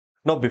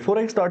Now, before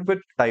I start with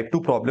type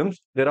 2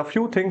 problems, there are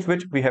few things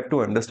which we have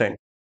to understand.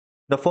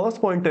 The first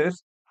point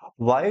is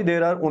why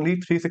there are only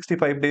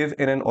 365 days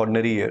in an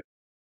ordinary year.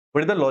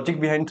 What is the logic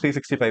behind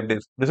 365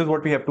 days? This is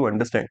what we have to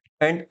understand.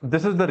 And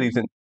this is the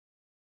reason.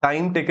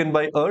 Time taken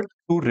by Earth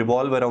to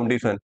revolve around the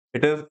sun.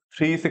 It is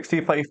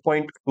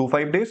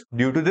 365.25 days.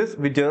 Due to this,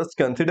 we just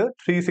consider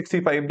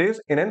 365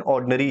 days in an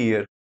ordinary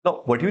year.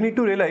 Now, what you need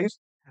to realize,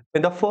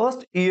 in the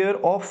first year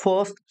of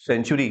first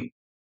century,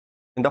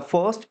 in the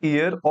first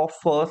year of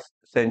first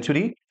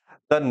century,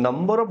 the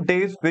number of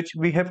days which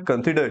we have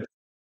considered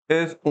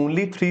is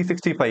only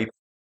 365,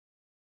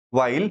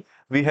 while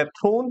we have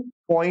thrown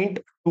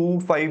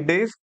 0.25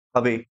 days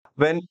away.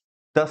 When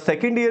the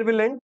second year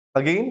will end,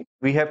 again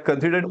we have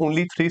considered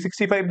only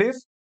 365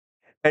 days,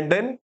 and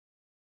then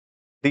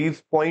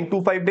these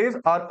 0.25 days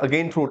are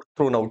again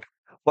thrown out.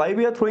 Why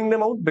we are throwing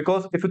them out?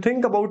 Because if you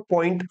think about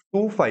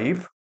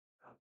 0.25,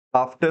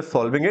 after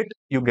solving it,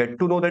 you get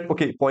to know that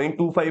okay,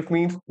 0.25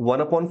 means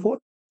 1 upon 4.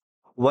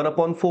 1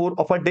 upon 4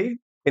 of a day.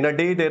 In a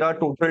day, there are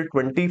total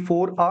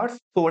 24 hours.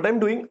 So what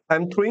I'm doing,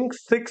 I'm throwing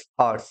 6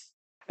 hours.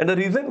 And the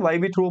reason why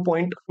we throw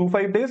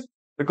 0.25 days,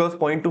 because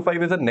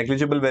 0.25 is a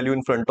negligible value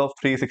in front of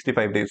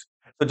 365 days.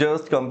 So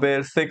just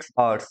compare 6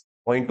 hours.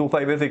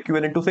 0.25 is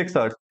equivalent to 6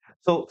 hours.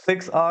 So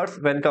 6 hours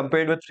when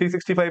compared with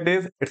 365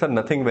 days, it's a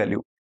nothing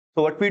value.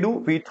 So what we do,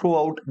 we throw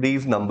out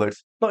these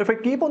numbers. Now, if I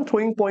keep on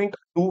throwing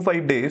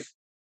 0.25 days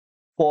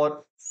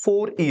for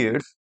 4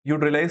 years,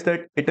 you'd realize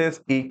that it is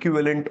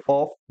equivalent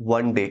of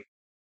 1 day.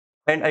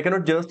 And I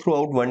cannot just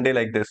throw out 1 day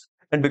like this.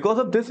 And because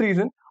of this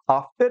reason,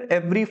 after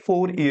every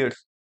 4 years,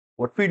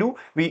 what we do,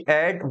 we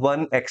add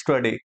one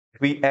extra day.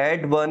 We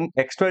add one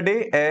extra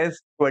day as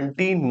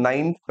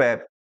 29 Feb,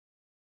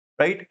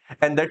 right?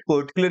 And that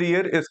particular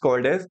year is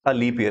called as a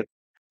leap year.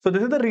 So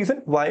this is the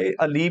reason why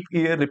a leap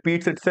year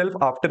repeats itself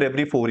after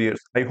every 4 years.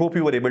 I hope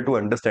you were able to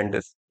understand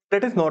this.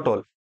 That is not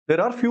all. There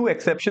are few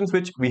exceptions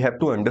which we have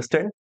to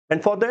understand.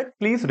 And for that,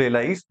 please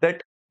realize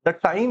that the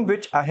time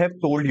which I have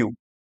told you,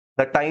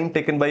 the time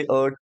taken by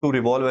Earth to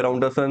revolve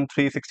around the sun,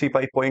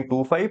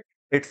 365.25,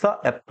 it's a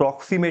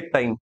approximate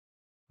time.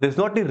 This is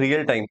not the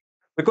real time.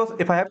 Because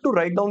if I have to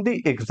write down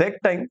the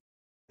exact time,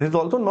 this is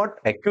also not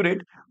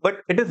accurate,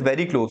 but it is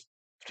very close.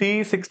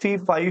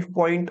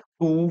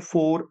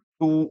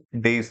 365.242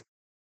 days.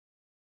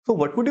 So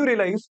what would you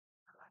realize?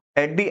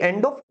 At the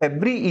end of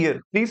every year,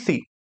 please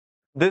see,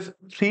 this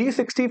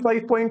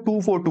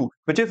 365.242,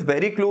 which is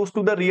very close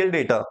to the real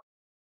data,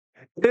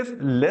 it is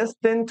less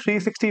than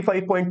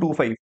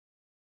 365.25.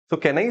 So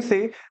can I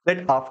say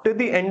that after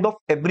the end of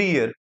every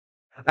year,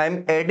 I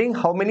am adding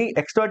how many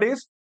extra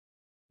days?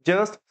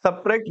 Just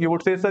subtract, you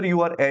would say, sir,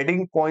 you are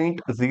adding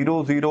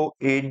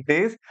 0.008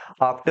 days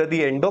after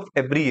the end of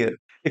every year.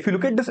 If you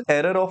look at this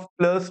error of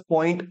plus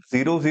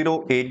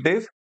 0.008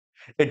 days,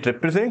 it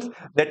represents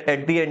that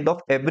at the end of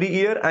every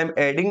year, I'm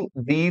adding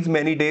these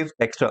many days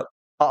extra.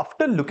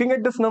 After looking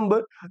at this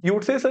number, you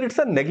would say, sir, it's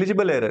a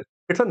negligible error.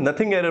 It's a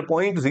nothing error.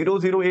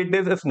 0.008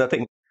 days is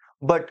nothing.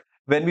 But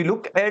when we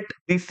look at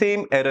the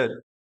same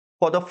error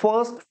for the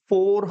first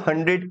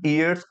 400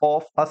 years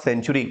of a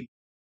century,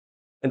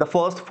 in the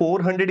first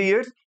 400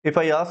 years, if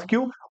I ask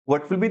you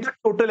what will be the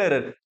total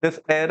error,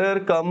 this error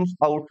comes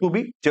out to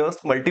be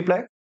just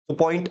multiply. So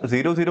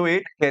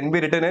 0.008 can be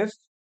written as,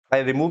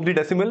 I remove the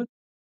decimal,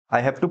 I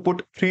have to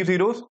put 3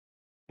 zeros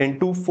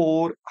into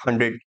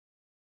 400.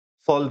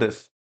 Solve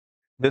this.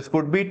 This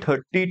would be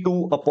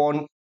 32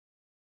 upon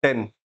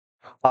 10.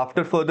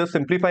 After further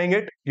simplifying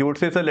it, you would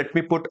say, sir, let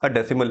me put a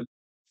decimal.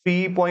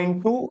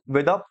 3.2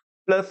 with a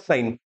plus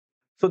sign.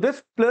 So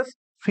this plus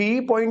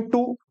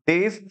 3.2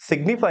 days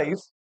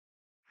signifies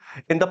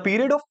in the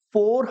period of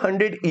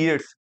 400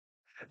 years,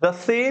 the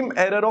same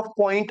error of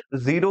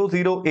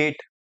 0.008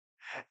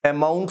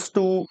 amounts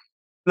to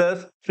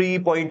plus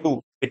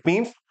 3.2. It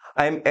means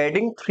I am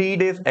adding 3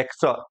 days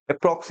extra,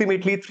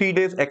 approximately 3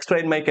 days extra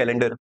in my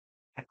calendar.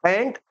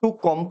 And to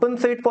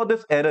compensate for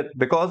this error,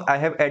 because I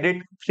have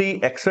added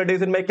 3 extra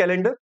days in my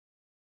calendar,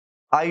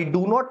 I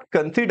do not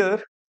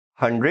consider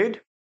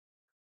 100,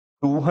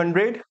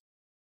 200,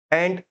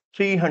 and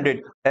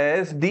 300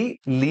 as the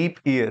leap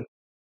year.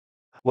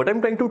 What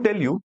I'm trying to tell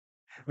you,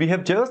 we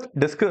have just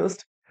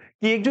discussed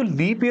कि एक जो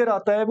leap year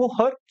आता है वो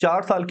हर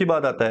 4 साल के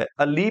बाद आता है.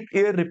 A leap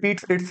year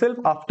repeats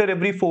itself after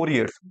every 4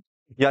 years.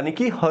 यानी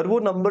कि हर वो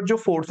नंबर जो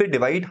 4 से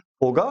डिवाइड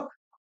होगा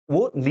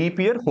वो लीप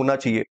ईयर होना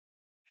चाहिए.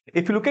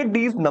 If you look at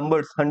these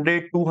numbers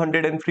 100,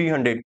 200 and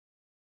 300,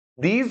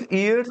 these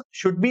years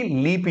should be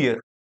leap year.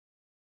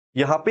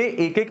 यहाँ पे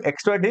एक एक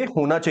एक्स्ट्रा डे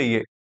होना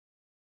चाहिए.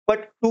 But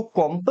to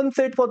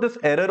compensate for this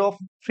error of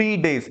 3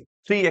 days,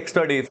 3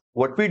 extra days,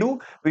 what we do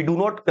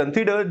not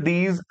consider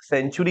these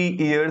century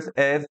years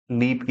as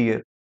leap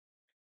year.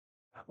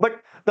 But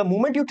the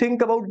moment you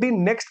think about the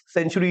next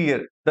century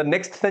year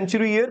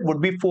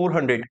would be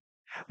 400.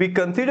 We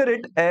consider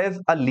it as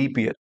a leap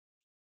year.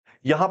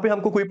 यहाँ पे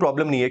हमको कोई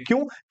problem नहीं है.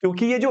 क्यों?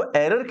 क्योंकि ये जो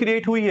एरर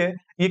क्रिएट हुई है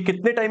ये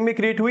कितने टाइम में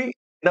क्रिएट हुई?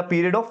 इन अ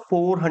पीरियड ऑफ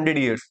 400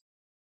 years.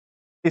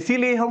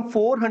 इसीलिए हम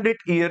 400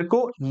 ईयर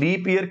को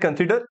लीप ईयर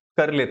कंसिडर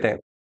कर लेते हैं.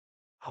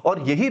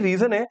 और यही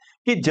रीजन है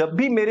कि जब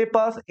भी मेरे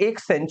पास एक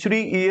सेंचुरी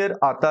ईयर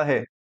आता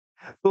है,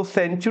 तो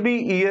सेंचुरी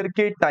ईयर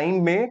के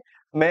टाइम में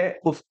मैं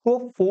उसको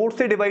 4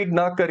 से डिवाइड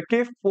ना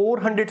करके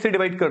 400 से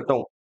डिवाइड करता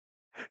हूं,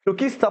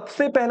 क्योंकि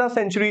सबसे पहला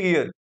सेंचुरी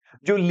ईयर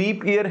जो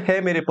लीप ईयर है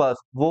मेरे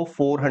पास वो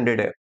 400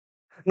 है.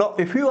 Now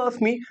if you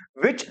ask me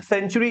which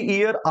century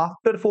year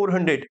after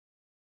 400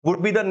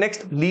 would be the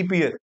next leap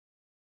year,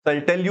 so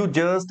I'll tell you,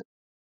 just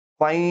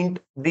find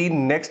the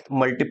next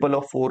multiple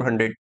of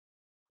 400.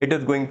 It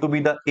is going to be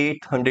the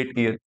 800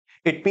 year.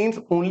 It means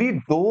only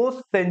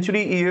those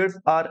century years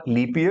are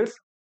leap years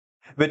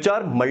which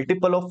are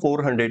multiple of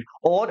 400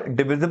 or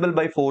divisible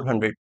by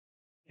 400.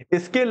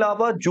 इसके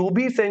अलावा जो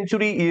भी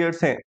century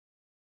years हैं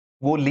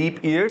वो leap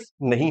years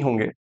नहीं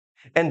होंगे,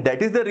 and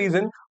that is the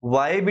reason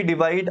why we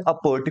divide a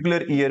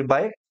particular year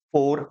by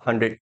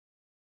 400.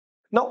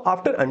 Now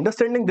after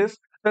understanding this,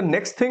 the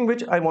next thing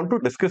which I want to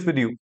discuss with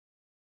you,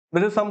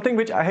 this is something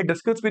which I had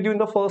discussed with you in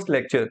the first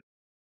lecture,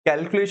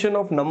 calculation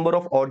of number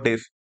of odd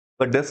days.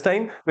 But this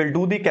time we'll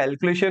do the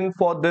calculation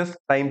for this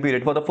time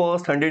period, for the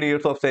first 100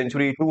 years of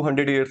century,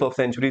 200 years of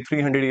century,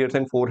 300 years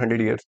and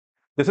 400 years.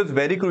 This is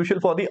very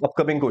crucial for the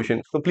upcoming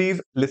question, so please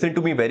listen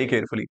to me very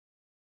carefully.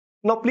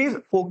 Now please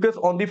focus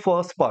on the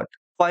first part.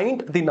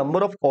 Find the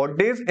number of odd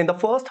days in the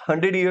first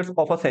 100 years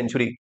of a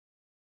century.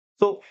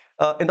 So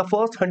in the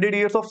first 100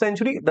 years of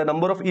century, the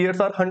number of years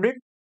are 100.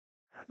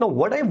 Now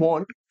what I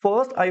want,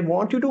 first I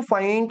want you to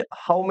find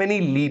how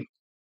many leap.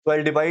 So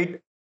I'll divide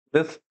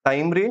this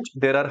time range.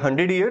 There are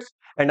 100 years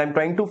and I'm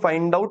trying to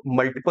find out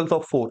multiples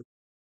of 4.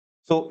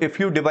 So if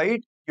you divide,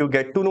 you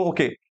get to know,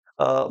 okay,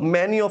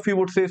 many of you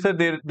would say, sir,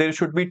 there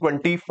should be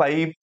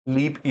 25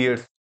 leap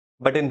years.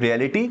 But in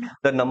reality,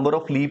 the number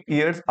of leap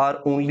years are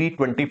only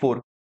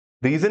 24.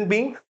 Reason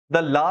being,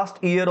 the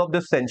last year of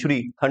this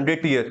century,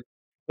 100th year,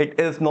 it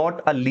is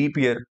not a leap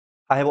year.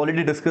 I have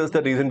already discussed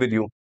the reason with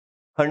you.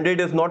 100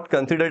 is not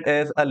considered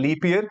as a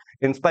leap year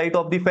in spite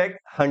of the fact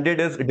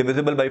 100 is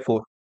divisible by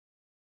 4.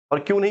 और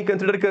क्यों नहीं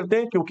consider करते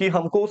हैं? क्योंकि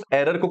हमको उस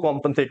error को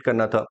compensate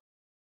करना था.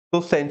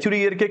 तो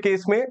सेंचुरी ईयर के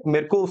केस में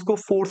मेरे को उसको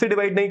 4 से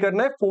डिवाइड नहीं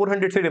करना है,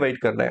 400 से डिवाइड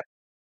करना है.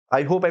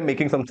 I hope I am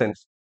making some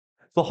sense.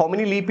 So how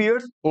many leap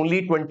years?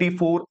 Only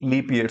 24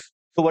 leap years.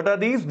 So what are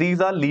these?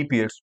 These are leap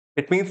years.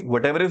 It means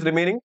whatever is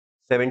remaining,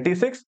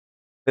 76,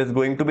 is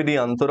going to be the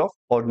answer of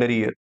ordinary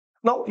year.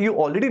 Now you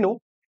already know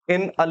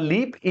in a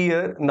leap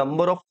year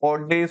number of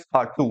odd days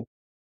are 2,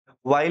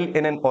 while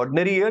in an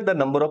ordinary year the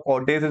number of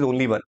odd days is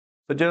only 1.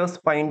 So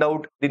just find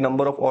out the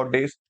number of odd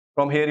days.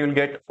 From here you will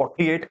get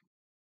 48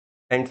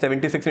 and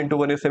 76 into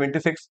 1 is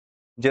 76.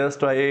 Just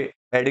try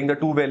adding the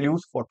two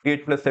values.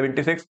 48 plus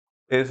 76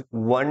 is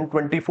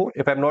 124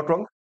 if I'm not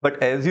wrong.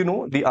 But as you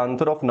know, the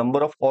answer of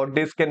number of odd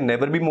days can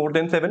never be more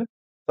than 7.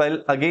 So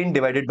I'll again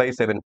divide it by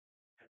 7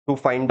 to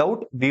find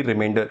out the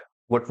remainder.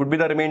 What would be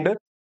the remainder?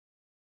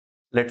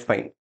 Let's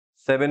find.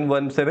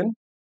 717,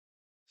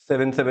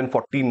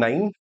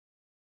 7749.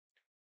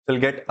 We'll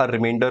get a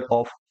remainder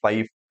of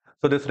 5.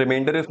 So this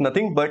remainder is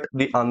nothing but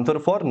the answer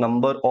for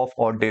number of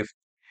odd days.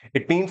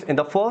 It means in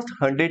the first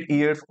 100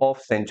 years of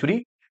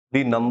century,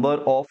 the number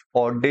of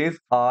odd days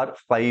are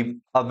 5.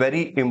 A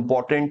very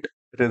important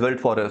result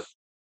for us.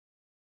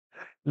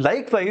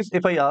 Likewise,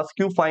 if I ask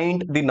you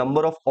find the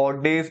number of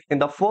odd days in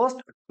the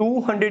first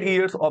 200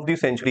 years of the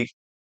century,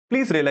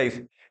 please realize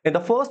in the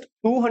first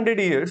 200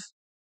 years,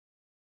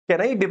 can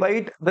I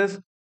divide this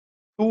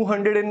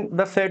 200 in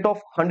the set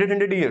of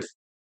 100 years?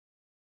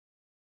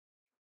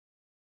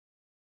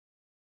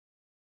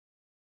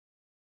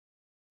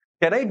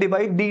 Can I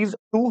divide these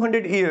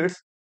 200 years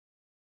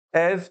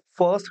as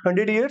first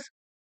 100 years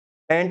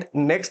and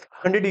next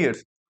 100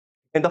 years?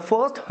 In the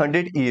first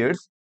 100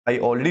 years, I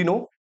already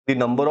know the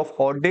number of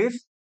odd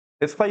days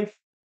is 5.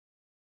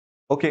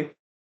 Okay.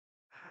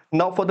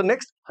 Now for the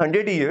next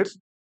 100 years,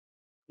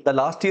 the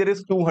last year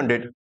is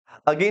 200.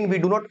 Again, we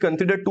do not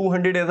consider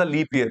 200 as a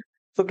leap year.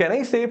 So can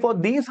I say for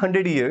these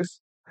 100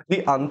 years,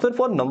 the answer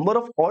for number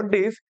of odd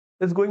days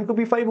is going to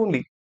be 5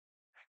 only?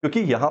 क्योंकि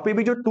यहाँ पे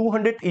भी जो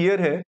 200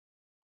 year है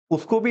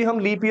उसको भी हम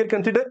leap year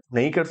consider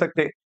नहीं कर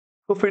सकते.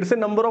 तो फिर से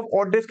नंबर ऑफ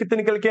ऑड डेज कितने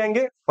निकल के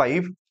आएंगे?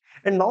 5.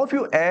 And now if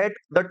you add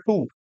the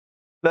 2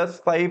 plus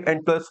 5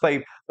 and plus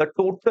 5, the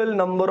total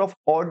number of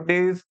odd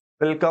days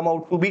will come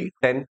out to be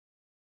 10.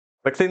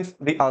 But since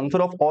the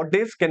answer of odd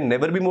days can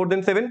never be more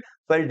than 7,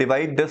 so I'll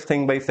divide this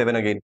thing by 7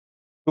 again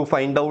to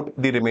find out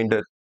the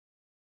remainder.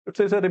 It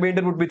says the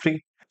remainder would be 3.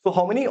 So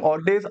how many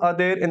odd days are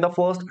there in the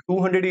first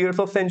 200 years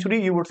of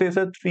century? You would say,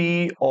 sir,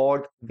 3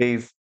 odd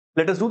days.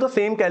 Let us do the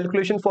same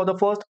calculation for the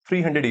first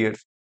 300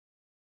 years.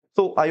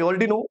 So I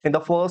already know in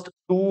the first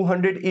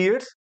 200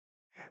 years,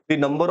 the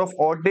number of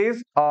odd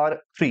days are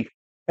 3.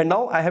 And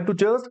now I have to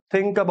just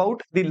think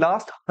about the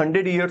last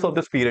 100 years of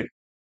this period.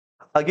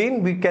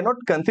 Again, we cannot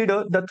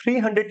consider the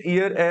 300th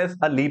year as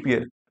a leap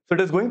year. So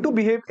it is going to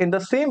behave in the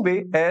same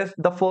way as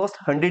the first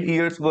 100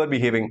 years were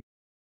behaving.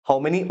 How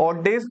many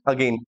odd days?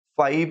 Again,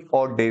 5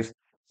 odd days.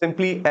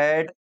 Simply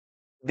add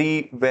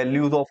the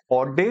values of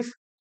odd days.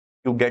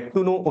 You get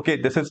to know, okay,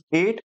 this is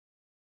 8.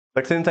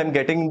 But since I'm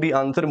getting the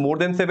answer more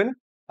than 7,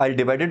 I'll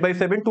divide it by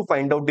 7 to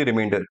find out the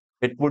remainder.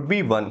 It would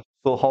be 1.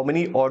 So how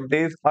many odd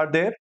days are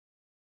there?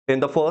 In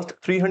the first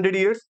 300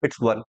 years, it's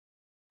 1.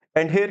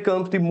 And here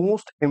comes the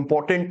most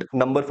important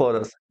number for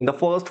us. In the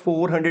first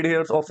 400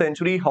 years of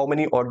century, how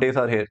many odd days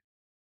are here?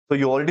 So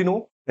you already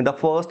know, in the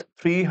first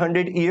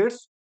 300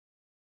 years,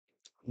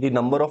 the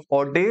number of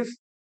odd days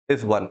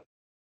is 1.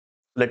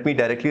 Let me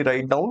directly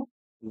write down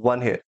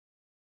 1 here.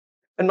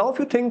 And now if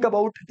you think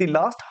about the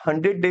last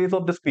 100 days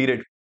of this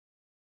period,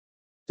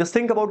 just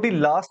think about the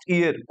last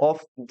year of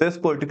this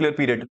particular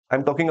period.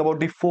 I'm talking about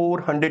the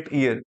 400th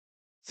year.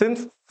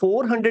 Since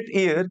 400th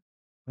year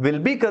will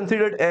be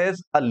considered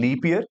as a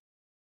leap year,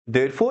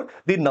 therefore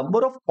the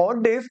number of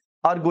odd days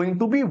are going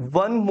to be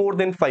 1 more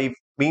than 5,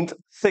 means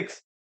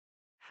 6.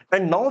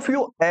 And now if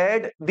you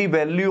add the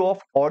value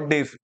of odd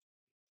days,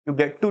 you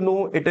get to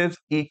know it is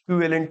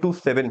equivalent to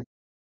 7.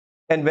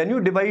 And when you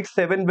divide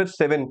 7 with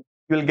 7,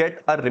 you will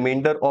get a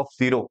remainder of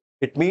 0.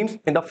 It means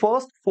in the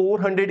first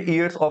 400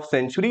 years of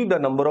century, the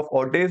number of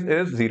odd days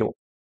is 0.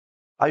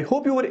 I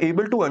hope you were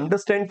able to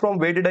understand from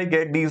where did I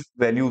get these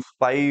values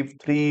 5,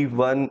 3,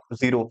 1,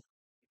 0.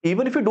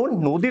 Even if you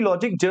don't know the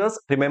logic, just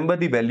remember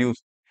the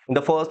values. In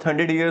the first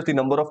 100 years, the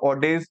number of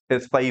odd days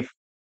is 5.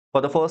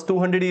 For the first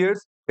 200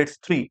 years, it's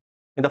 3.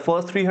 In the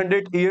first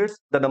 300 years,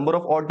 the number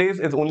of odd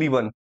days is only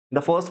 1. In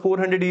the first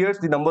 400 years,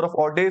 the number of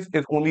odd days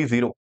is only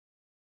 0.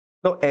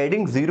 Now,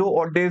 adding 0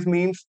 odd days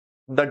means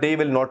the day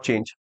will not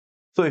change.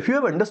 So if you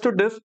have understood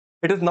this,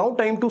 it is now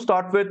time to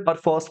start with our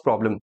first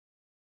problem.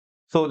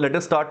 So let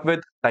us start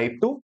with type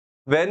 2,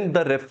 when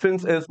the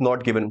reference is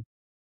not given.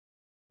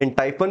 In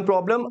type 1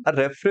 problem, a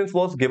reference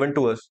was given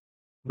to us.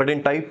 But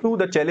in type 2,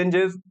 the challenge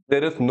is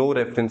there is no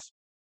reference.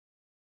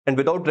 And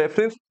without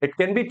reference, it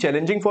can be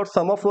challenging for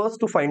some of us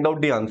to find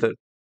out the answer.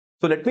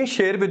 So let me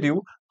share with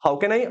you how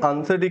can I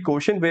answer the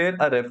question where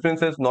a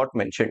reference is not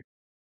mentioned.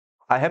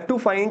 I have to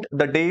find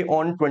the day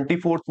on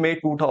 24th May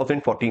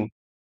 2014.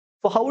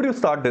 So how would you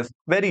start this?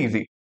 Very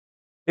easy.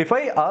 If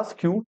I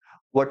ask you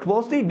what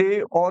was the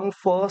day on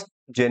 1st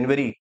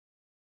January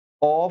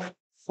of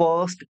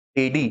 1st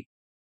AD,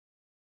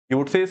 you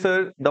would say,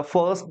 sir, the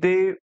first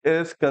day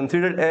is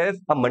considered as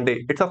a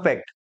Monday. It's a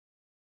fact.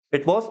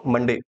 It was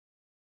Monday.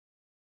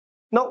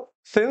 Now,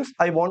 since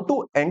I want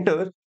to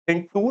enter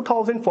in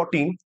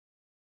 2014,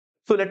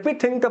 so let me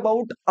think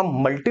about a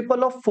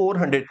multiple of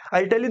 400.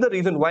 I'll tell you the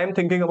reason why I'm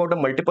thinking about a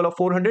multiple of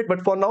 400.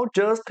 But for now,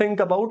 just think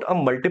about a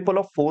multiple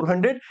of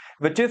 400,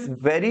 which is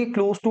very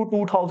close to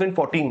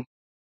 2014.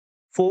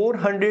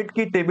 400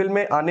 की table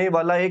में आने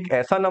वाला एक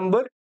ऐसा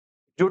number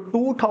जो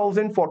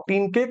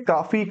 2014 के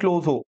काफी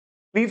close हो.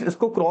 प्लीज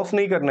इसको क्रॉस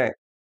नहीं करना है,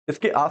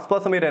 इसके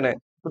आसपास हमें रहना है.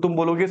 तो तुम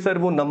बोलोगे सर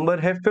वो नंबर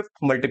है fifth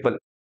multiple.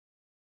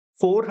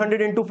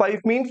 400 into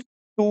 5 means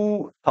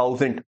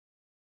 2000.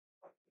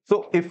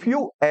 So if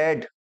you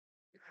add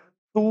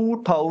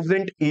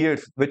 2000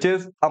 years, which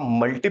is a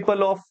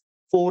multiple of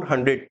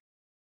 400,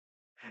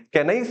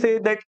 can I say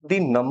that the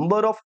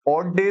number of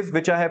odd days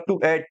which I have to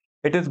add,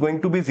 it is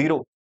going to be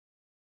 0?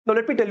 Now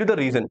let me tell you the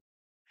reason.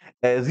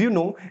 As you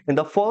know, in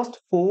the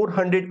first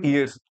 400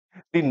 years,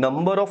 the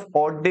number of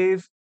odd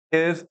days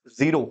is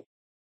 0.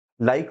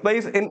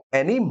 Likewise, in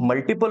any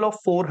multiple of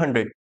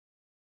 400,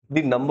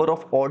 the number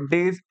of odd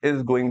days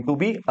is going to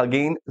be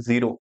again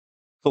 0.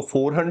 So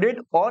 400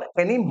 or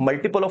any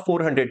multiple of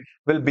 400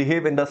 will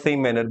behave in the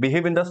same manner.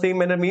 Behave in the same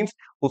manner means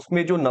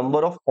उसमें जो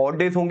number of odd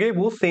days होंगे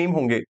वो same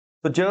होंगे.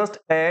 So just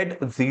add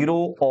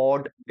 0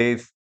 odd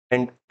days,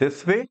 and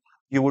this way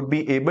you would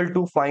be able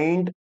to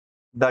find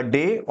the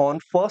day on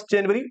 1st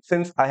January,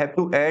 since I have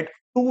to add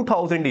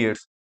 2000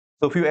 years.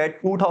 So if you add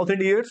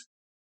 2000 years,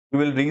 you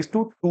will reach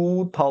to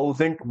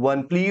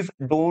 2001. Please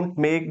don't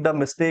make the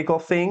mistake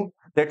of saying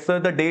that sir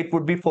the date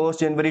would be 1st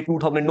January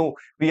 2000. No,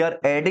 we are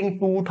adding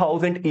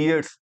 2000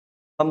 years.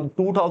 हम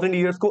 2000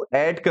 years को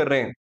add कर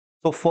रहे हैं.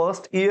 So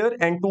first year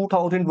and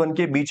 2001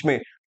 के बीच में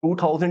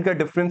 2000 का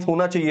difference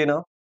होना चाहिए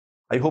ना.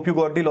 I hope you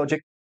got the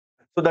logic.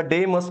 So the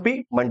day must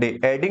be Monday.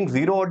 Adding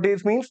 0 odd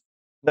days means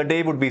the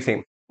day would be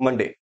same,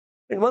 Monday.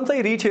 And once I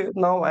reach here,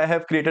 now I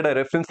have created a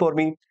reference for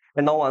me.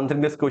 And now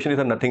answering this question is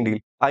a nothing deal.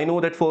 I know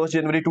that 1st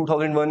January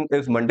 2001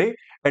 is Monday.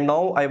 And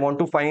now I want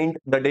to find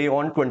the day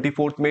on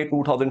 24th May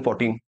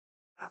 2014.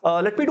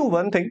 Let me do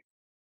one thing.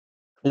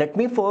 Let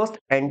me first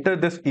enter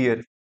this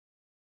year.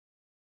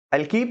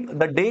 I'll keep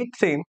the date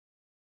same.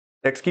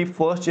 Let's keep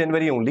 1st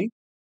January only.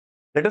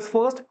 Let us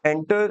first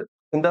enter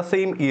in the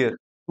same year,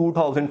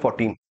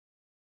 2014.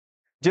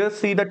 Just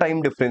see the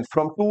time difference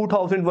from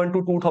 2001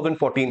 to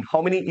 2014.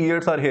 How many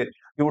years are here?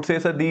 You would say,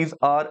 sir, these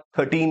are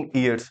 13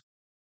 years.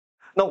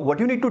 Now, what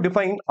you need to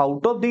define,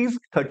 out of these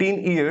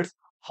 13 years,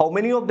 how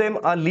many of them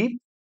are leap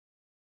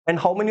and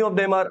how many of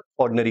them are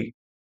ordinary?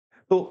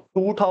 So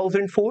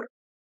 2004,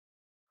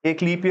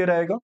 एक leap year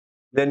आएगा.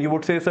 Then you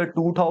would say, sir,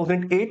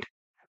 2008,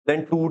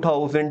 then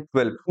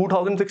 2012.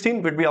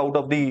 2016 would be out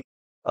of the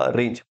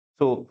range.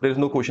 So there is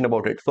no question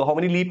about it. So how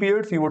many leap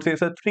years? You would say,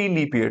 sir, 3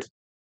 leap years.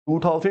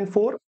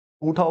 2004,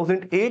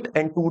 2008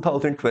 and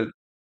 2012.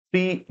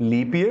 3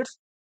 leap years,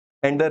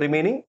 and the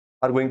remaining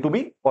are going to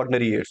be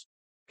ordinary years.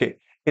 Okay.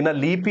 In a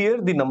leap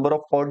year, the number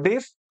of odd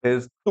days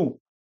is 2,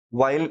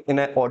 while in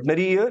an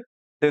ordinary year,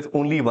 there's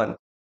only 1.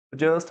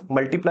 Just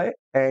multiply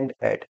and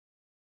add.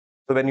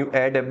 So when you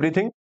add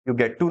everything, you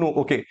get to know,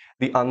 okay,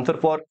 the answer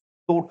for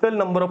total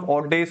number of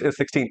odd days is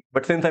 16.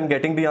 But since I'm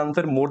getting the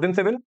answer more than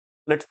 7,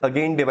 let's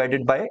again divide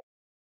it by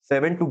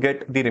 7 to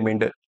get the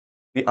remainder.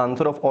 The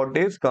answer of odd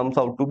days comes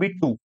out to be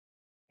 2.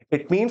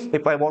 It means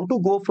if I want to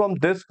go from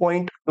this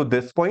point to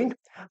this point,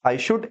 I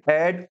should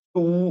add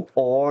 2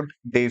 odd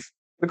days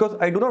because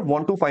I do not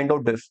want to find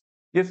out this.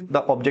 Yes,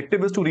 the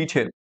objective is to reach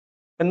here.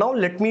 And now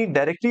let me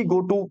directly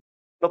go to,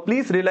 now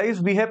please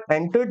realize we have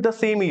entered the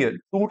same year,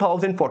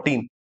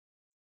 2014.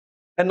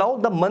 And now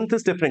the month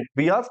is different.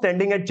 We are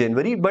standing at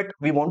January, but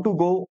we want to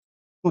go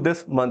to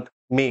this month,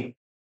 May.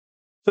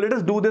 So let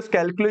us do this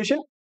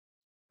calculation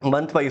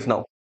month wise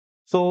now.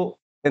 So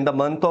in the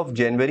month of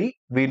January,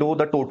 we know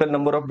the total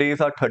number of days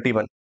are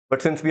 31.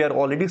 But since we are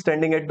already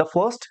standing at the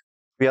first,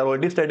 we are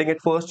already standing at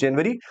 1st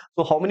January.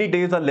 So how many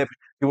days are left?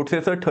 You would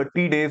say, sir,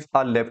 30 days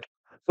are left.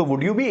 So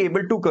would you be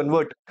able to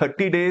convert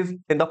 30 days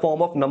in the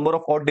form of number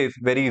of odd days?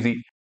 Very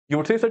easy. You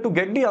would say, sir, to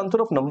get the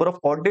answer of number of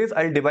odd days,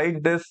 I'll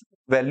divide this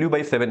value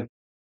by 7.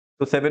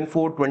 So 7,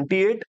 4,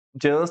 28,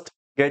 just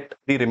get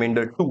the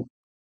remainder 2.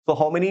 So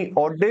how many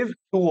odd days?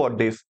 2 odd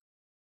days.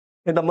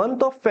 In the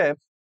month of Feb,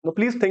 now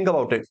please think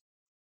about it.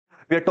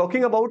 We are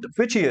talking about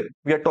which year?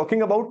 We are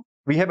talking about,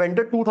 we have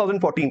entered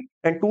 2014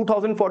 and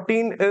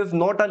 2014 is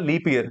not a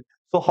leap year.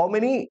 So how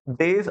many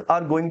days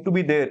are going to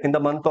be there in the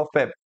month of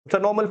Feb? It's a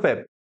normal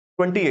Feb,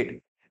 28.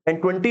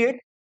 And 28,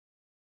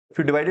 if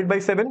you divide it by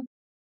 7,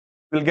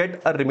 you'll get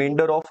a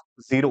remainder of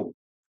 0.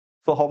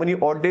 So how many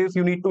odd days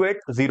you need to add?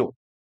 0.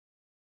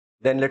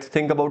 Then let's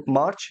think about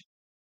March.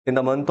 In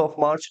the month of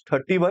March,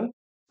 31.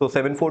 So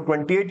 7, 4,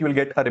 28, you will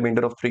get a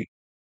remainder of 3.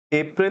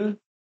 April,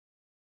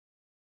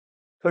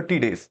 30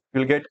 days,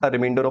 you'll get a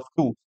remainder of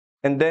 2.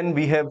 And then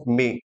we have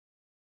May.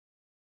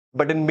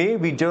 But in May,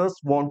 we just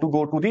want to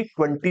go to the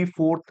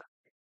 24th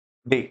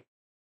day.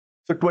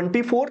 So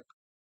 24th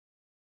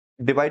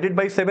divided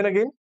by 7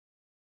 again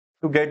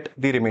to get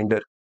the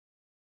remainder.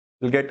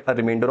 You'll get a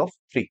remainder of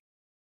 3.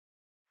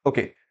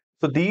 Okay,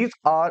 so these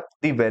are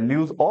the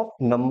values of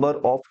number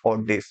of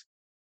odd days.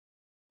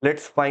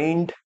 Let's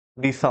find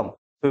the sum.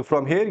 So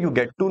from here, you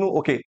get to know,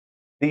 okay,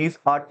 these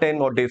are 10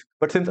 odd days.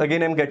 But since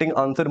again, I'm getting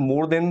answer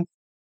more than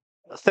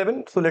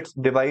 7, so let's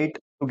divide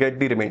to get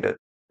the remainder.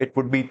 It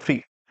would be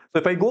 3.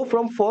 So if I go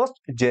from 1st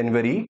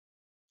January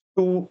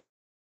to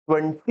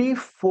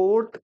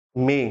 24th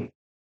May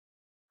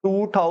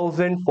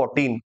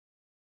 2014,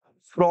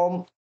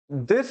 from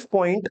this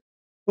point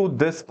to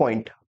this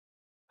point,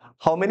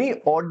 how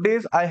many odd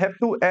days I have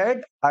to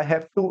add? I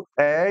have to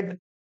add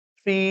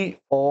 3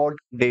 odd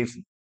days.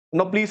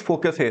 Now please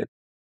focus here.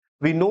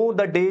 We know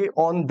the day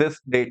on this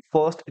date,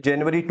 1st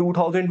January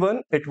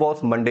 2001, it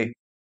was Monday.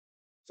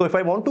 So if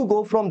I want to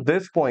go from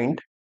this point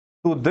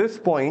to this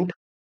point,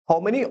 how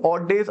many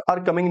odd days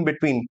are coming in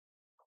between?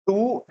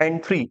 2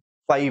 and 3,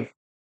 5.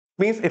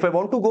 Means if I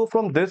want to go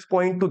from this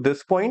point to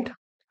this point,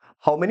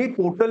 how many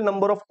total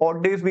number of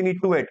odd days we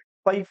need to add?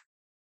 5.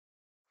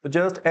 So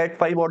just add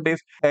 5 odd days.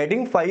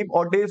 Adding 5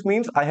 odd days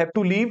means I have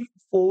to leave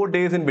 4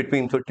 days in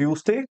between. So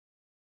Tuesday,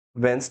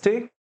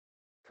 Wednesday,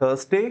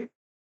 Thursday,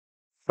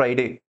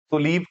 Friday. So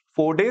leave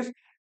 4 days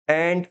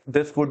and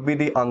this would be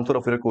the answer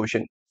of your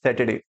question,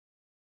 Saturday.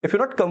 If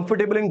you're not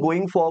comfortable in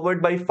going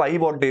forward by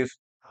 5 odd days,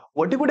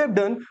 what you could have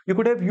done, you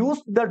could have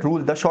used that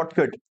rule, the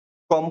shortcut,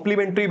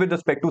 complementary with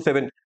respect to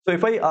 7. So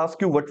if I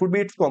ask you what would be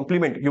its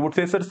complement, you would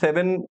say, sir,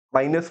 7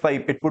 minus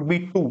 5, it would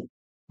be 2.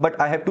 But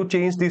I have to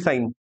change the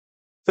sign.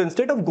 So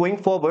instead of going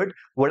forward,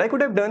 what I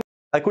could have done,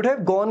 I could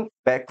have gone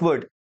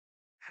backward.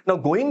 Now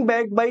going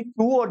back by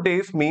 2 odd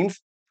days means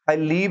I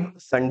leave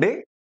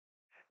Sunday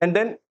and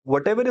then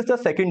whatever is the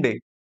second day,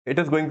 it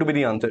is going to be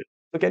the answer.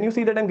 So can you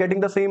see that I'm getting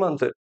the same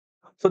answer?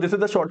 So this is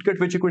the shortcut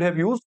which you could have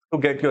used to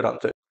get your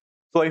answer.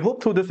 So I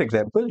hope through this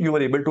example, you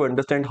were able to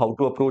understand how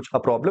to approach a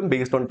problem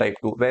based on type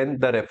 2 when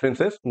the reference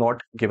is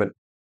not given.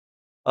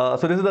 So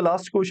this is the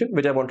last question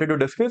which I wanted to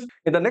discuss.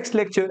 In the next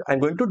lecture, I'm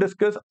going to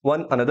discuss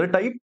one another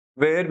type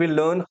where we'll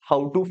learn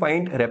how to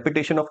find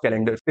repetition of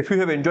calendars. If you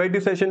have enjoyed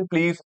this session,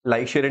 please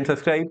like, share and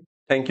subscribe.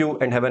 Thank you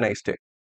and have a nice day.